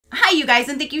Hi you guys,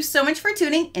 and thank you so much for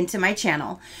tuning into my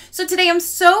channel. So today I'm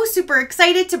so super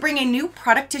excited to bring a new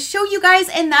product to show you guys,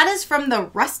 and that is from the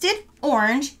Rusted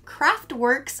Orange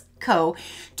Craftworks Co.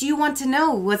 Do you want to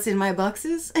know what's in my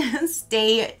boxes?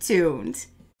 Stay tuned.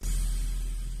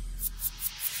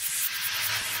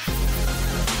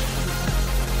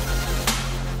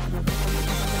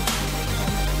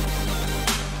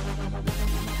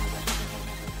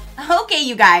 Okay,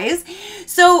 you guys,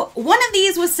 so one of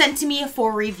these was sent to me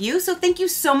for review, so thank you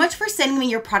so much for sending me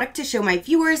your product to show my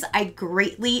viewers. I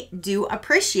greatly do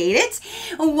appreciate it.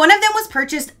 One of them was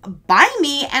purchased by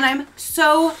me, and I'm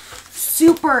so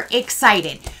super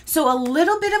excited. So a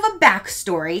little bit of a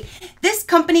backstory. This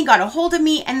company got a hold of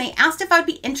me and they asked if I'd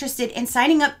be interested in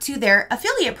signing up to their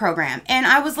affiliate program. And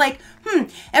I was like,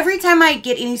 every time I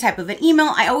get any type of an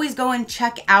email, I always go and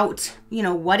check out,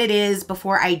 what it is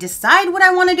before I decide what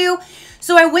I want to do.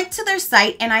 So I went to their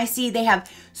site and I see they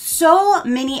have so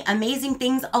many amazing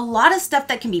things, a lot of stuff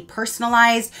that can be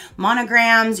personalized,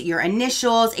 monograms, your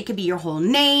initials, it could be your whole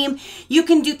name. You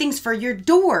can do things for your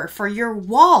door, for your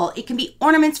wall. It can be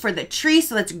ornaments for the tree.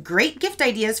 So that's great gift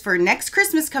ideas for next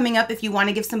Christmas coming up. If you want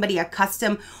to give somebody a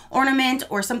custom ornament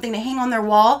or something to hang on their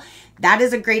wall, that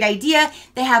is a great idea.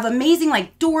 They have amazing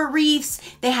like door wreaths.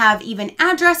 They have even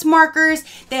address markers.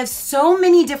 They have so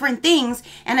many different things.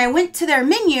 And I went to their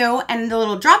menu and the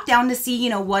little drop down to see,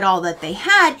 what all that they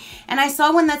had. And I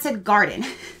saw one that said garden.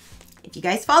 If you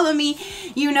guys follow me,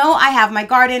 I have my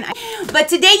garden. But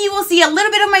today you will see a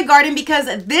little bit of my garden because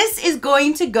this is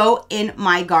going to go in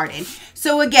my garden.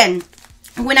 So again,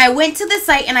 when I went to the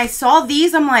site and I saw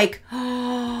these, I'm like,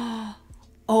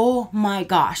 oh my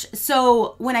gosh.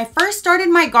 So when I first started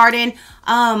my garden,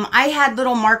 I had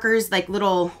little markers, like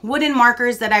little wooden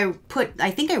markers that I put,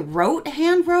 I think I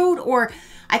hand wrote, or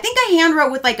I think I hand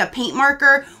wrote with like a paint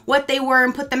marker what they were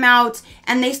and put them out,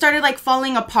 and they started like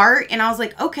falling apart, and I was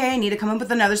like, okay, I need to come up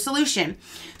with another solution.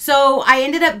 So I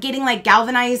ended up getting like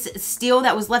galvanized steel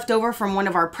that was left over from one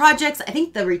of our projects. I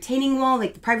think the retaining wall,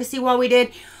 like the privacy wall we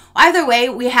did. Either way,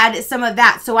 we had some of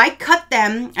that. So I cut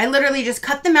them. I literally just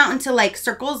cut them out into like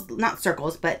circles, not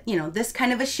circles, but this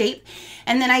kind of a shape.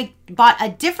 And then I bought a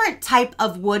different type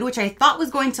of wood, which I thought was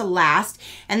going to last.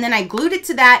 And then I glued it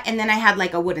to that. And then I had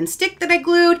like a wooden stick that I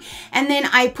glued. And then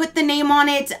I put the name on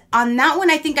it. On that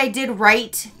one, I think I did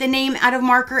write the name out of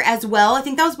marker as well. I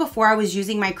think that was before I was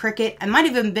using my Cricut. It might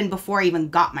have even been before I even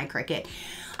got my Cricut.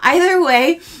 Either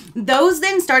way, those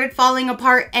then started falling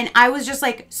apart, and I was just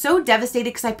like so devastated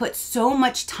because I put so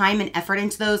much time and effort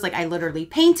into those. Like I literally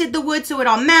painted the wood so it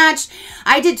all matched.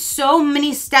 I did so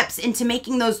many steps into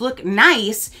making those look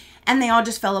nice, and they all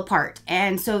just fell apart.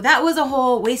 And so that was a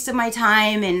whole waste of my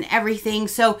time and everything.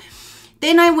 So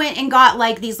then I went and got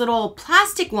like these little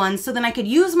plastic ones so then I could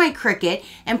use my Cricut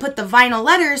and put the vinyl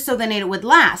letters so then it would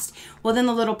last. Well, then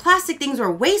the little plastic things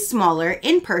were way smaller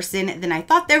in person than I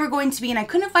thought they were going to be, and I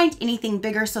couldn't find anything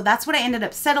bigger. So that's what I ended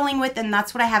up settling with, and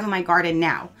that's what I have in my garden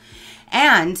now.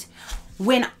 And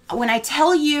when I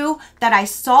tell you that I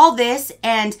saw this,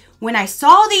 and when I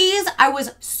saw these, I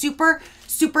was super,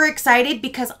 super excited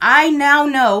because I now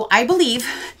know, I believe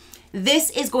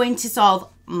this is going to solve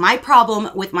my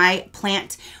problem with my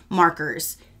plant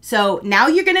markers. So now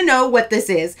you're gonna know what this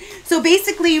is. So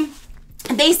basically,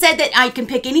 they said that I can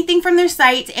pick anything from their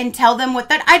site and tell them what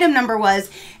that item number was.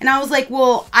 And I was like,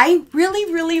 well, I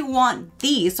really, really want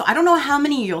these. So I don't know how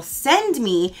many you'll send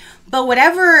me, but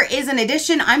whatever is an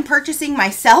addition, I'm purchasing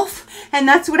myself. And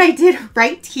that's what I did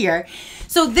right here.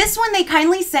 So this one, they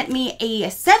kindly sent me a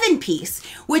 7-piece,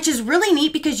 which is really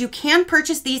neat because you can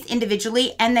purchase these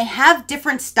individually and they have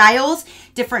different styles,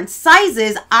 different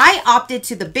sizes. I opted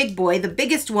to the big boy, the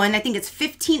biggest one. I think it's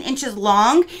 15 inches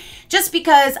long, just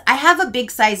because I have a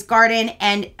big size garden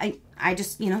and I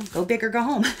just, go big or go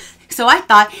home. So I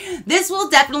thought this will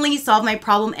definitely solve my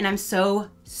problem, and I'm so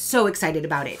excited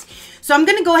about it. So I'm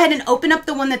gonna go ahead and open up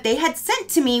the one that they had sent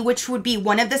to me, which would be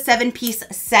one of the 7-piece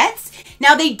sets.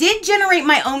 Now they did generate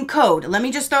my own code. Let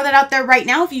me just throw that out there right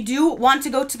now. If you do want to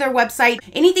go to their website,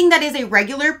 anything that is a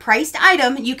regular priced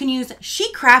item, you can use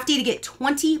Crafty to get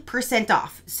 20%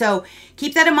 off. So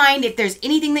keep that in mind. If there's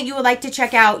anything that you would like to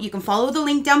check out, you can follow the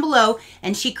link down below,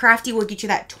 and Crafty will get you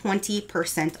that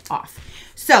 20% off.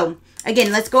 So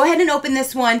again, let's go ahead and open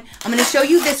this one. I'm going to show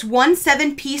you this one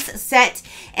 7-piece set.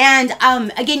 And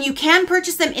again, you can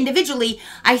purchase them individually.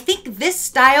 I think this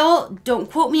style,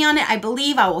 don't quote me on it, I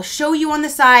believe I will show you on the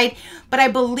side, but I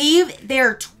believe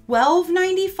they're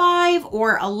 $12.95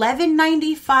 or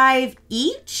 $11.95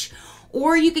 each.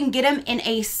 or you can get them in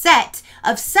a set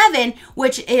of 7,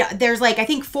 which there's like, I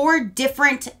think 4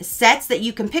 different sets that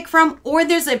you can pick from, or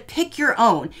there's a pick your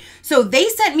own. So they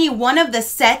sent me one of the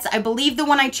sets. I believe the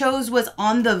one I chose was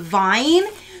on the vine.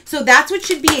 So that's what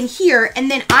should be in here.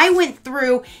 And then I went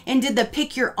through and did the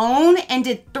pick your own and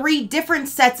did 3 different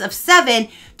sets of 7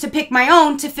 to pick my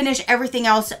own to finish everything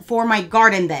else for my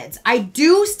garden beds. I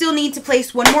do still need to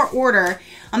place one more order.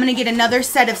 I'm going to get another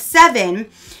set of 7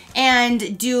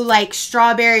 and do like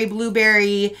strawberry,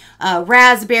 blueberry,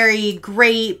 raspberry,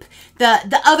 grape,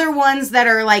 the other ones that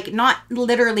are like not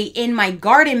literally in my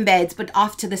garden beds, but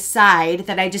off to the side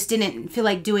that I just didn't feel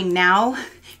like doing now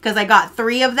because I got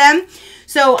 3 of them.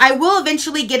 So I will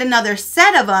eventually get another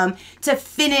set of them to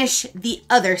finish the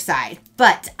other side,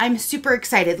 but I'm super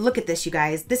excited. Look at this, you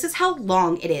guys. This is how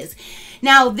long it is.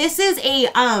 Now this is a,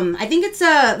 I think it's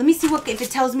a, let me see what, if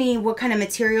it tells me what kind of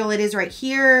material it is right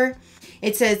here.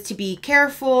 It says to be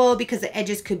careful because the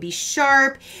edges could be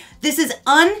sharp. This is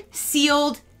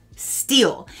unsealed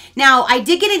steel. Now, I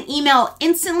did get an email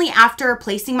instantly after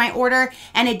placing my order,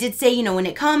 and it did say, you know, when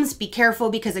it comes, be careful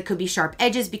because it could be sharp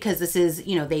edges because this is,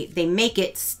 you know, they make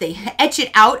it, they etch it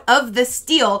out of the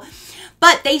steel.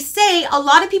 But they say a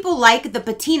lot of people like the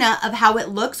patina of how it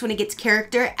looks when it gets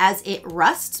character as it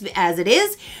rusts, as it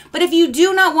is. But if you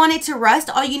do not want it to rust,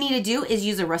 all you need to do is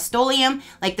use a Rust-Oleum,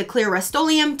 like the clear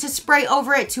Rust-Oleum, to spray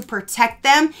over it to protect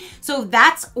them. So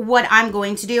that's what I'm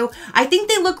going to do. I think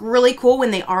they look really cool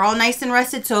when they are all nice and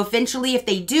rusted. So eventually, if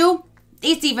they do,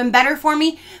 it's even better for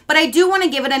me, but I do want to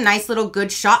give it a nice little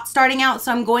good shot starting out.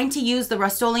 So I'm going to use the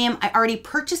Rust-Oleum. I already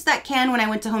purchased that can when I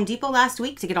went to Home Depot last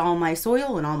week to get all my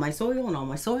soil and all my soil and all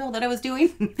my soil that I was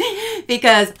doing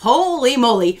because holy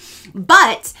moly.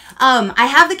 But I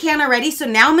have the can already. So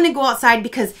now I'm going to go outside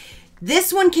because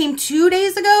this one came 2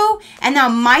 days ago and now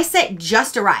my set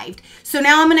just arrived. So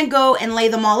now I'm going to go and lay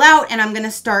them all out and I'm going to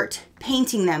start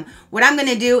painting them. What I'm going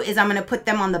to do is I'm going to put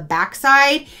them on the back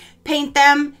side, paint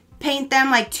them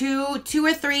like two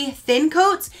or 3 thin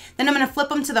coats. Then I'm going to flip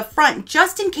them to the front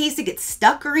just in case it gets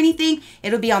stuck or anything.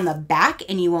 It'll be on the back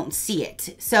and you won't see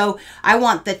it. So I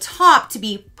want the top to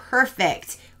be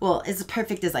perfect. Well, as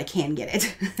perfect as I can get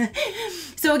it.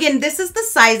 So again, this is the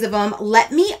size of them.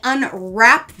 Let me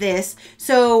unwrap this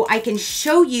so I can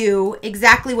show you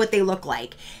exactly what they look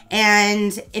like.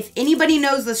 And if anybody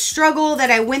knows the struggle that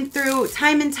I went through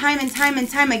time and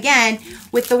time again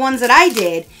with the ones that I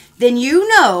did, then you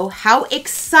know how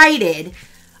excited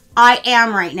I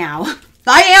am right now.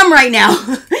 I am right now.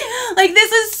 Like,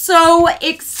 this is so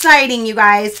exciting, you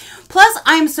guys. Plus,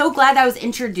 I'm so glad I was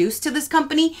introduced to this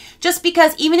company just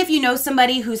because even if you know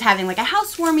somebody who's having like a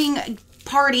housewarming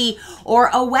party or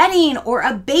a wedding or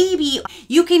a baby,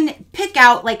 you can pick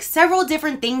out like several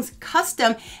different things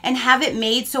custom and have it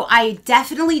made. So I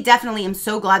definitely am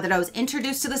so glad that I was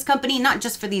introduced to this company, not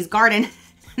just for these garden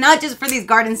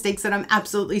stakes that I'm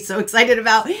absolutely so excited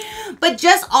about, but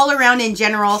just all around in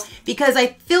general, because I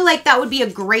feel like that would be a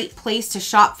great place to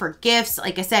shop for gifts.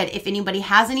 Like I said, if anybody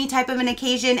has any type of an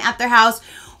occasion at their house,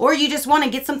 or you just want to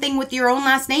get something with your own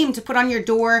last name to put on your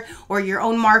door or your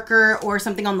own marker or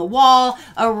something on the wall,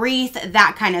 a wreath,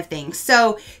 that kind of thing.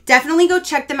 So definitely go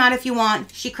check them out if you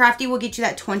want. Crafty will get you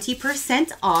that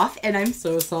 20% off, and I'm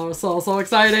so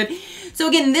excited. So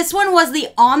again, this one was the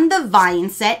On the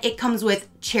Vine set. It comes with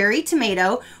cherry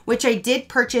tomato, which I did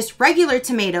purchase regular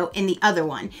tomato in the other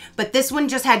one, but this one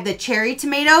just had the cherry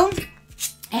tomato. It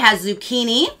has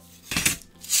zucchini,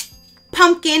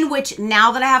 pumpkin, which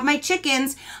now that I have my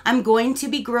chickens, I'm going to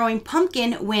be growing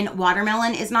pumpkin when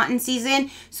watermelon is not in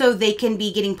season, so they can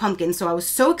be getting pumpkin. So I was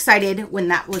so excited when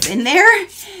that was in there.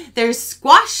 There's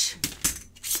squash,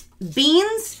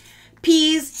 beans,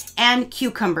 peas, and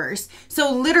cucumbers.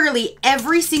 So literally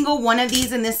every single one of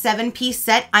these in this 7-piece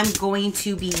set I'm going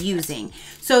to be using.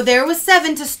 So there was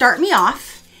 7 to start me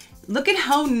off. Look at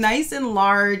how nice and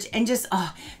large, and just,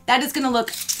 oh, that is gonna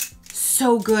look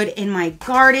so good in my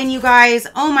garden, you guys.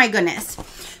 Oh my goodness.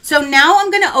 So now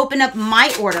I'm gonna open up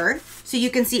my order so you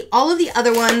can see all of the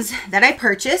other ones that I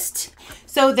purchased.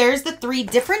 So there's the 3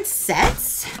 different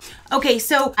sets. Okay,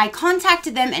 so I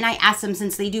contacted them and I asked them,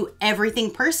 since they do everything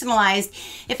personalized,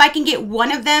 if I can get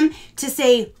one of them to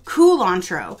say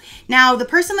culantro. Now, the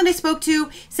person that I spoke to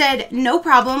said, no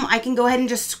problem, I can go ahead and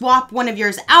just swap one of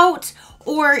yours out,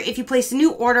 or if you place a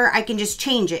new order, I can just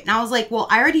change it. And I was like, well,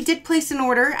 I already did place an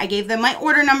order. I gave them my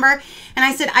order number, and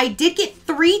I said, I did get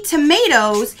 3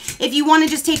 tomatoes. If you want to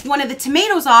just take one of the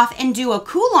tomatoes off and do a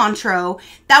culantro,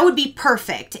 that would be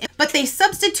perfect. But they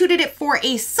substituted it for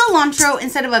a cilantro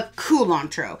instead of a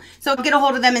culantro. So I'll get a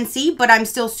hold of them and see, but I'm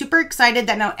still super excited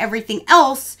that now everything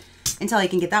else until I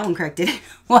can get that one corrected,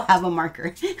 we'll have a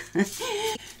marker.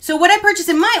 So what I purchased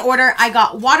in my order, I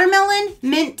got watermelon,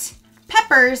 mint,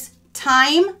 peppers,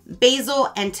 thyme,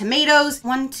 basil, and tomatoes.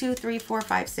 1, 2, 3, 4,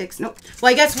 5, 6. Nope.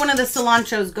 Well, I guess one of the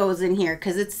cilantros goes in here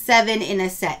because it's 7 in a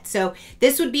set. So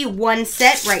this would be one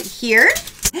set right here.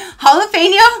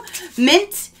 Jalapeno,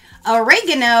 mint,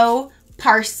 oregano,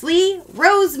 parsley,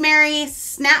 rosemary,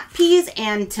 snap peas,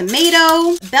 and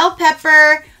tomato, bell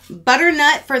pepper,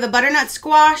 butternut for the butternut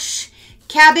squash,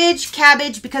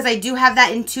 cabbage, because I do have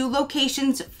that in 2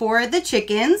 locations for the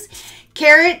chickens,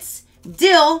 carrots,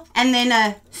 dill, and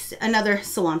then another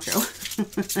cilantro.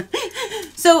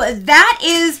 So that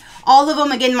is all of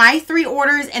them. Again, my 3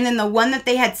 orders and then the one that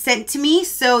they had sent to me.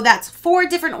 So that's 4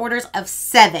 different orders of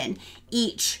 7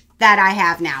 each that I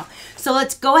have now. So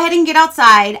let's go ahead and get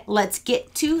outside. Let's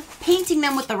get to painting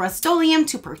them with the Rust-Oleum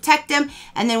to protect them,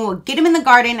 and then we'll get them in the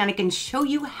garden and I can show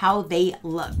you how they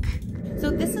look. So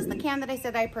this is the can that I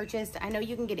said I purchased. I know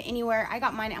you can get it anywhere. I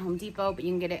got mine at Home Depot, but you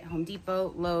can get it at Home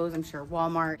Depot, Lowe's, I'm sure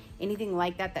Walmart, anything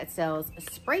like that that sells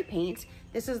spray paint.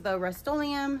 This is the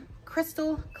Rust-Oleum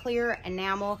crystal clear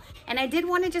enamel. And I did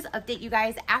want to just update you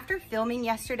guys. After filming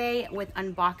yesterday with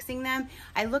unboxing them,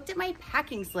 I looked at my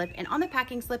packing slip, and on the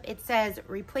packing slip it says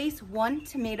replace 1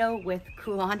 tomato with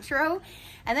culantro.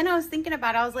 And then I was thinking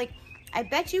about it, I was like, I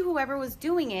bet you whoever was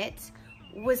doing it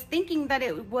was thinking that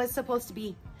it was supposed to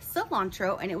be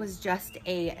cilantro and it was just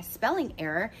a spelling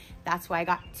error. That's why I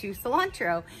got 2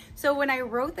 cilantro. So when I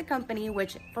wrote the company,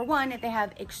 which for one, they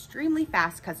have extremely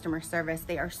fast customer service.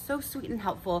 They are so sweet and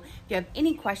helpful. If you have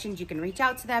any questions, you can reach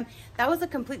out to them. That was a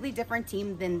completely different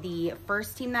team than the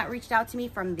first team that reached out to me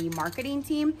from the marketing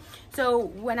team. So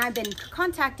when I've been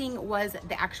contacting was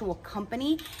the actual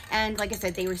company. And like I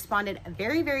said, they responded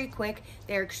very, very quick.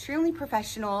 They're extremely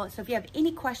professional. So if you have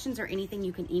any questions or anything,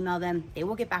 you can email them. They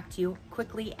will get back to you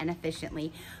quickly and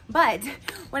efficiently. But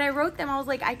when I wrote them, I was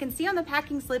like, I can see on the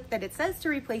packing slip that it says to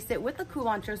replace it with the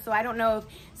culantro. So I don't know if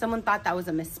someone thought that was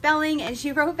a misspelling. And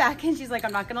she wrote back and she's like,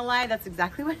 I'm not gonna lie, that's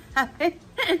exactly what happened.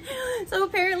 So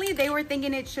apparently they were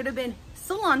thinking it should have been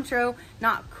cilantro,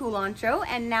 not culantro.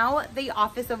 And now the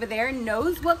office over there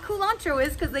knows what culantro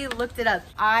is because they looked it up.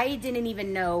 I didn't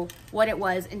even know what it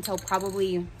was until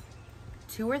probably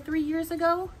 2 or 3 years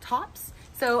ago, tops.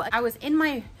 So I was in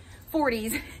my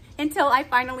 40s until I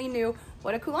finally knew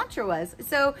what a culantro was.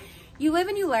 So you live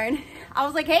and you learn. I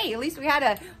was like, hey, at least we had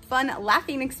a fun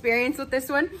laughing experience with this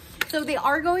one. So they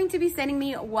are going to be sending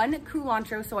me 1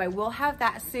 culantro, so I will have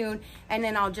that soon. And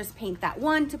then I'll just paint that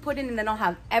one to put in, and then I'll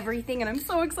have everything, and I'm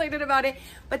so excited about it.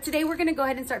 But today we're gonna go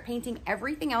ahead and start painting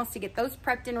everything else to get those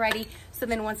prepped and ready. So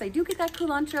then once I do get that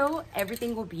culantro,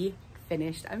 everything will be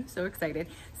finished. I'm so excited.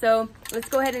 So let's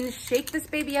go ahead and shake this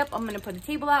baby up. I'm gonna put a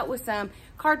table out with some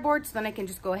cardboard so then I can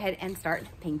just go ahead and start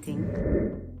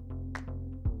painting.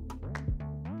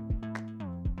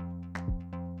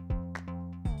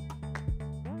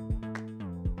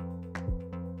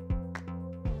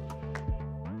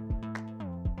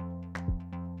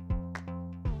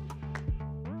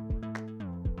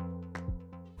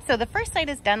 So the first side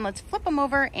is done. Let's flip them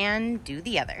over and do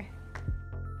the other.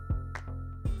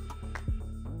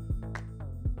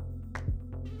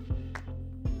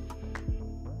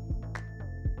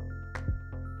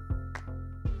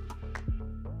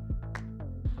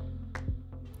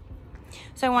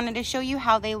 So I wanted to show you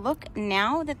how they look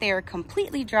now that they are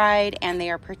completely dried and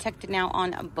they are protected now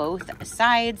on both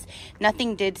sides.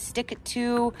 Nothing did stick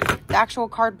to the actual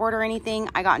cardboard or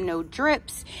anything. I got no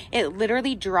drips. It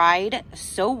literally dried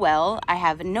so well. I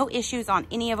have no issues on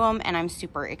any of them and I'm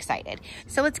super excited.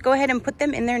 So let's go ahead and put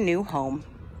them in their new home.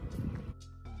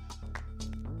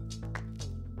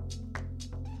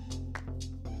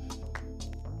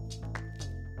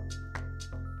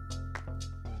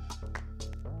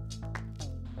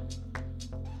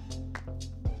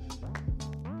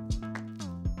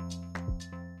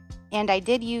 And I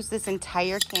did use this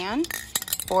entire can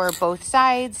for both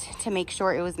sides to make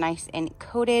sure it was nice and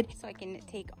coated. So I can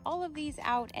take all of these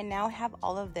out and now have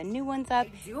all of the new ones up.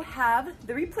 I do have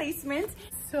the replacement.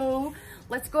 So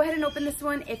let's go ahead and open this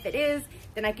one. If it is,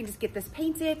 then I can just get this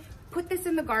painted, put this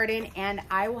in the garden, and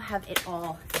I will have it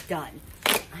all done.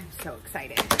 I'm so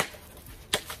excited.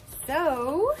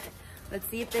 So let's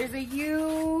see if there's a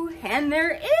U, and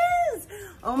there is.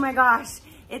 Oh my gosh.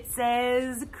 It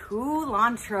says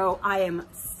culantro. I am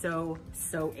so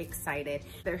excited.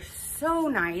 They're so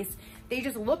nice. They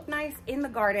just look nice in the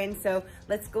garden. So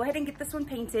let's go ahead and get this one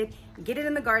painted, get it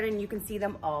in the garden. You can see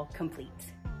them all complete.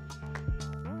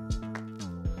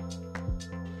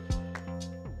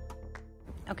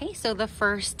 Okay, so the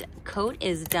first coat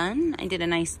is done. I did a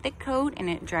nice thick coat and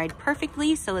it dried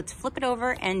perfectly. So let's flip it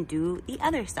over and do the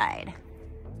other side.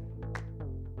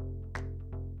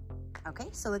 Okay,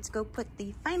 so let's go put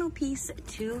the final piece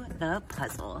to the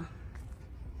puzzle.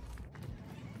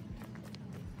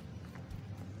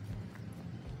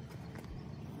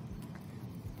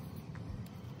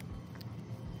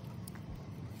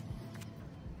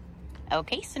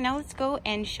 Okay, so now let's go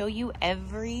and show you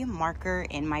every marker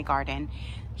in my garden.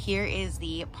 Here is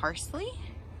the parsley,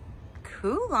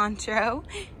 cilantro,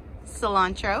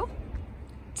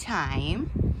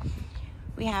 thyme.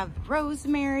 We have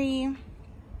rosemary.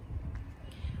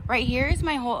 Right here is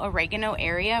my whole oregano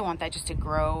area. I want that just to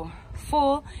grow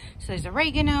full. So there's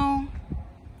oregano,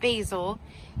 basil,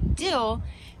 dill.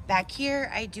 Back here,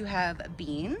 I do have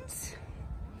beans.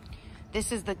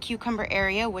 This is the cucumber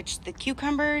area, which the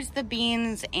cucumbers, the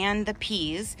beans, and the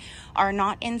peas are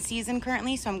not in season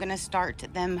currently, so I'm gonna start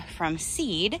them from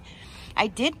seed. I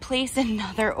did place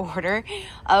another order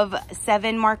of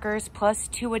 7 markers plus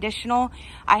 2 additional.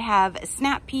 I have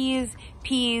snap peas,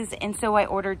 and so I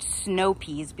ordered snow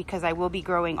peas because I will be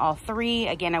growing all 3.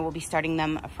 Again, I will be starting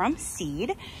them from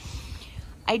seed.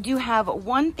 I do have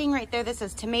one thing right there that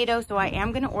says tomato, so I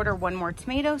am going to order 1 more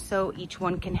tomato so each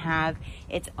one can have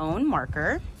its own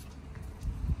marker.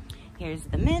 Here's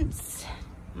the mince,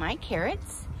 my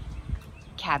carrots,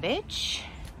 cabbage.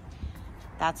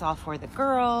 That's all for the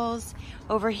girls.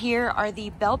 Over here are the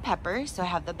bell peppers. So I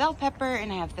have the bell pepper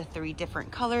and I have the 3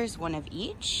 different colors, 1 of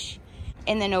each.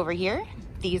 And then over here,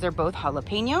 these are both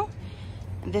jalapeno.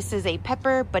 This is a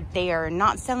pepper, but they are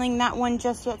not selling that one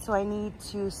just yet, so I need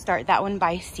to start that one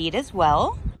by seed as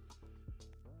well.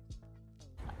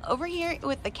 Over here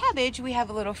with the cabbage, we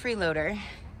have a little freeloader.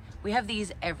 We have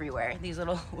these everywhere, these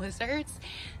little lizards.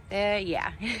 Yeah,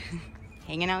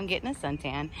 hanging out and getting a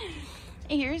suntan.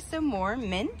 Here's some more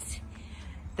mint.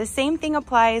 The same thing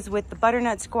applies with the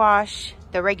butternut squash,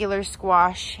 the regular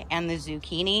squash, and the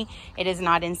zucchini. It is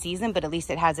not in season, but at least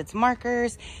it has its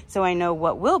markers, so I know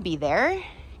what will be there.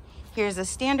 Here's a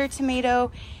standard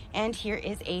tomato, and here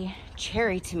is a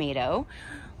cherry tomato.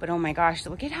 But oh my gosh,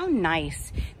 look at how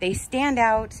nice they stand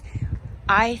out.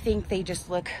 I think they just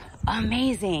look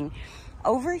amazing.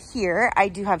 Over here, I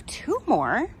do have 2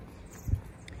 more.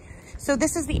 So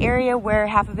this is the area where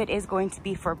half of it is going to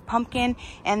be for pumpkin,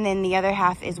 and then the other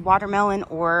half is watermelon,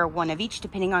 or 1 of each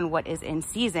depending on what is in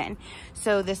season.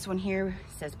 So this one here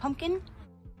says pumpkin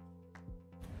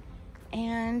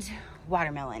and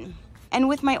watermelon. And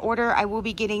with my order, I will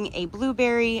be getting a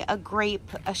blueberry, a grape,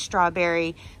 a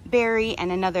strawberry, berry,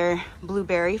 and another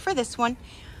blueberry for this one,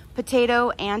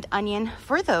 potato and onion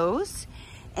for those.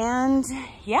 And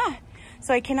yeah.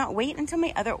 So I cannot wait until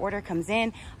my other order comes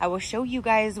in. I will show you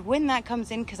guys when that comes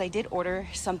in because I did order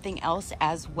something else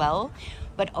as well.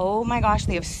 But oh my gosh,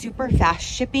 they have super fast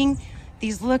shipping.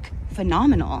 These look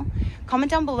phenomenal. Comment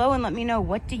down below and let me know,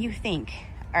 what do you think?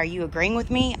 Are you agreeing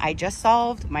with me? I just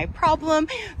solved my problem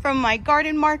from my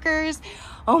garden markers.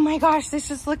 Oh my gosh, this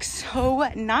just looks so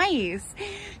nice.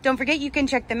 Don't forget, you can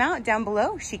check them out down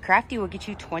below. Crafty will get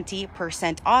you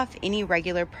 20% off any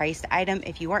regular priced item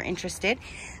if you are interested.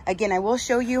 Again, I will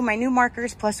show you my new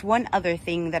markers plus 1 other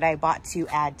thing that I bought to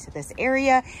add to this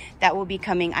area. That will be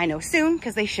coming, I know, soon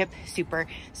because they ship super,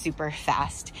 super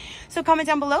fast. So comment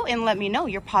down below and let me know.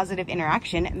 Your positive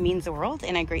interaction means the world,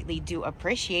 and I greatly do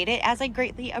appreciate it, as I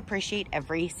greatly appreciate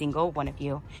every single one of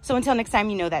you. So until next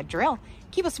time, you know that drill.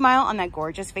 Keep a smile on that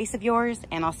gorgeous face of yours,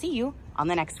 and I'll see you on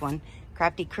the next one.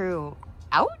 Crafty crew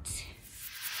out.